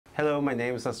Hello, my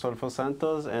name is Astolfo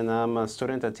Santos and I'm a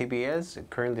student at TBS,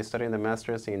 currently studying the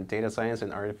Master's in Data Science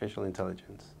and Artificial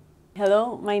Intelligence.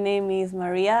 Hello, my name is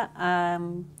Maria.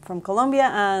 I'm from Colombia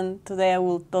and today I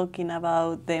will be talking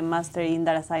about the Master in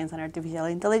Data Science and Artificial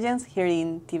Intelligence here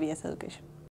in TBS Education.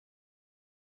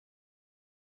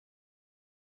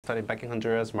 Studied back in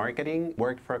Honduras marketing,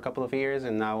 worked for a couple of years,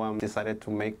 and now I'm decided to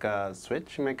make a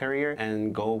switch in my career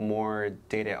and go more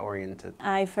data-oriented.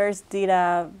 I first did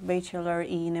a bachelor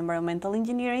in environmental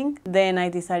engineering, then I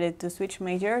decided to switch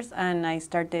majors and I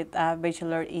started a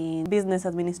bachelor in business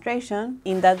administration.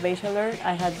 In that bachelor,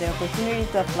 I had the opportunity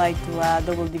to apply to a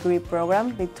double degree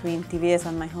program between TBS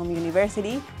and my home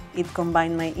university. It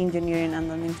combined my engineering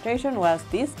and administration, was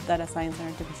this, data science and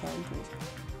artificial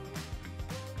intelligence.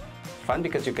 Fun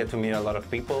because you get to meet a lot of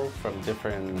people from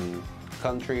different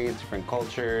countries, different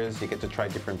cultures. You get to try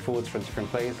different foods from different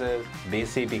places.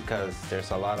 Busy because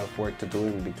there's a lot of work to do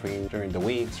in between during the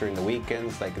weeks, during the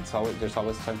weekends. Like there's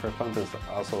always time for fun. There's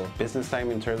also business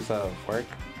time in terms of work.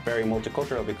 Very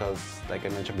multicultural because, like I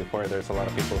mentioned before, there's a lot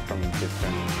of people from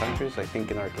different countries. I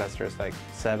think in our class there's like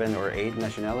 7 or 8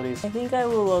 nationalities. I think I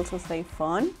will also say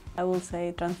fun. I will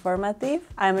say transformative.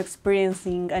 I'm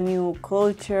experiencing a new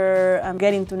culture. I'm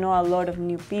getting to know a lot of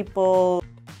new people.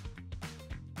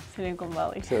 Silicon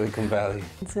Valley. Silicon Valley.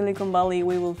 In Silicon Valley,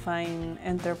 we will find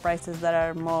enterprises that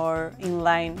are more in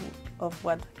line of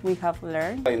what we have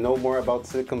learned. I know more about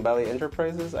Silicon Valley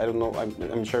enterprises. I don't know,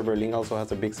 I'm sure Berlin also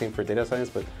has a big scene for data science,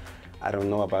 but I don't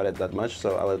know about it that much,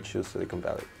 so I will choose Silicon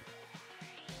Valley.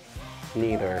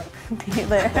 Neither.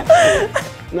 Neither.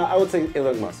 No, I would say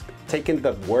Elon Musk. Taking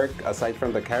the work aside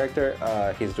from the character,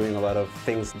 he's doing a lot of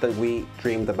things that we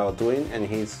dreamed about doing and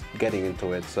he's getting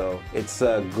into it. So it's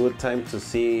a good time to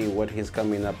see what he's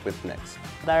coming up with next.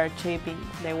 That are shaping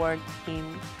the work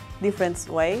in different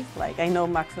ways. Like I know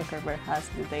Mark Zuckerberg has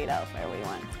the data of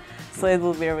everyone. So it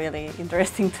will be really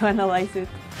interesting to analyze it.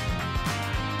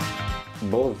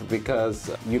 Both,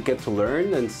 because you get to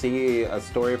learn and see a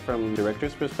story from the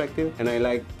director's perspective, and I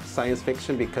like science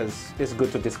fiction because it's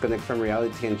good to disconnect from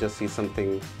reality and just see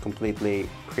something completely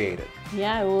creative.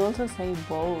 Yeah, I will also say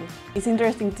both. It's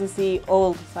interesting to see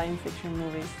old science fiction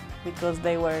movies because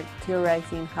they were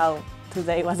theorizing how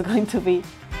today was going to be.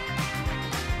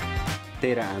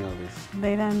 Data analyst.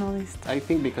 Data analyst. I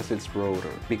think because it's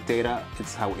broader. Big data,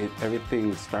 it's how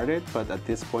everything started, but at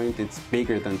this point it's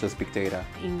bigger than just big data.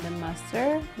 In the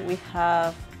master, we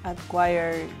have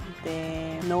acquired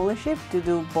the knowledge to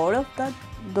do both of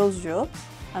those jobs.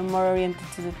 I'm more oriented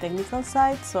to the technical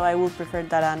side, so I will prefer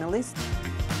data analyst.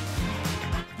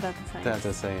 Data scientist.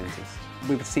 Data scientist.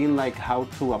 We've seen like how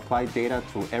to apply data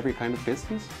to every kind of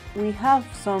business. We have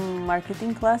some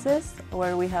marketing classes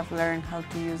where we have learned how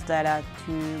to use data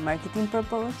to marketing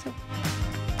purposes.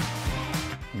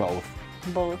 Both.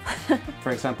 Both.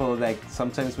 For example, like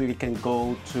sometimes we can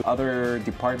go to other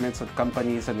departments of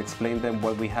companies and explain them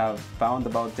what we have found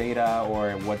about data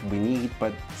or what we need,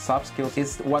 but soft skills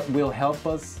is what will help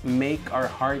us make our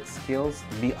hard skills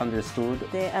be understood.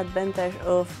 The advantage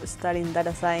of studying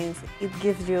data science, it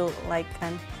gives you like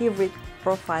an hybrid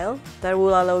profile that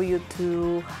will allow you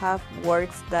to have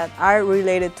works that are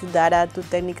related to data, to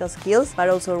technical skills, but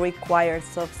also require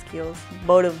soft skills.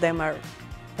 Both of them are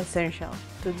essential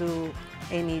to do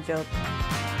any job.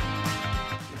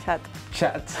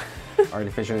 Chat.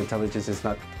 Artificial intelligence is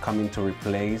not coming to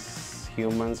replace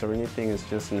humans or anything, it's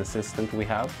just an assistant we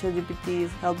have. ChatGPT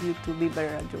help you to be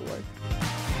better at your work.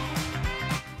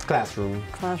 Classroom.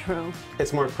 Classroom.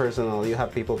 It's more personal, you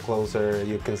have people closer,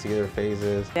 you can see their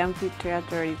faces. The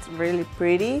amphitheater is really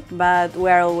pretty, but we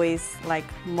are always like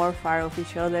more far off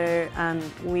each other and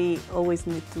we always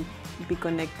need to be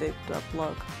connected to a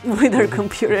plug with our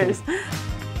computers.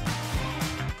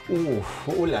 Ooh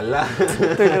la la.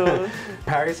 Toulouse.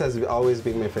 Paris has always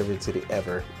been my favorite city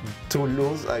ever.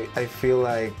 Toulouse, I feel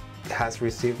like has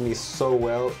received me so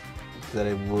well that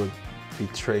I would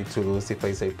betray Toulouse if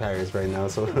I say Paris right now,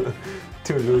 so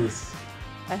Toulouse.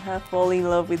 I have fallen in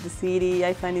love with the city.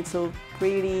 I find it so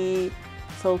pretty,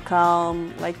 so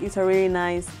calm. Like it's a really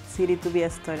nice city to be a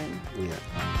student. Yeah.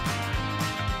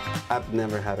 I've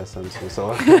never had a Samsung,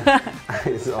 so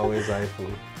it's always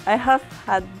iPhone. I have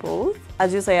had both.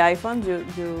 As you say iPhone,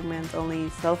 you meant only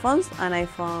cell phones, and I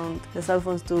found the cell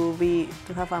phones to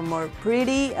have a more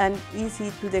pretty and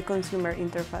easy to the consumer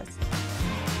interface.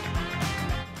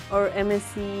 Our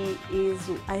MSc is,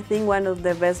 I think, one of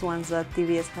the best ones that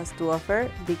TBS has to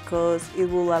offer because it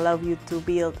will allow you to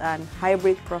build a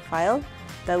hybrid profile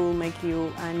that will make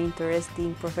you an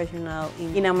interesting professional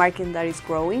in a market that is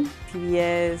growing.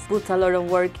 TBS puts a lot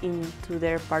of work into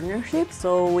their partnerships,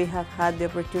 so we have had the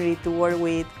opportunity to work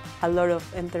with a lot of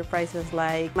enterprises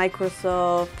like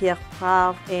Microsoft, Pierre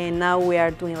Fabre, and now we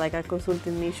are doing like a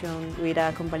consulting mission with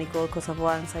a company called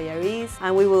Casablanca and Sayaris,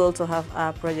 and we will also have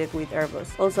a project with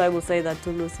Airbus. Also, I will say that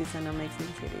Toulouse is an amazing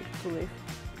city to live.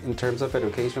 In terms of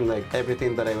education, like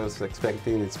everything that I was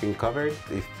expecting, it's been covered.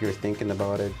 If you're thinking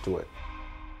about it, do it.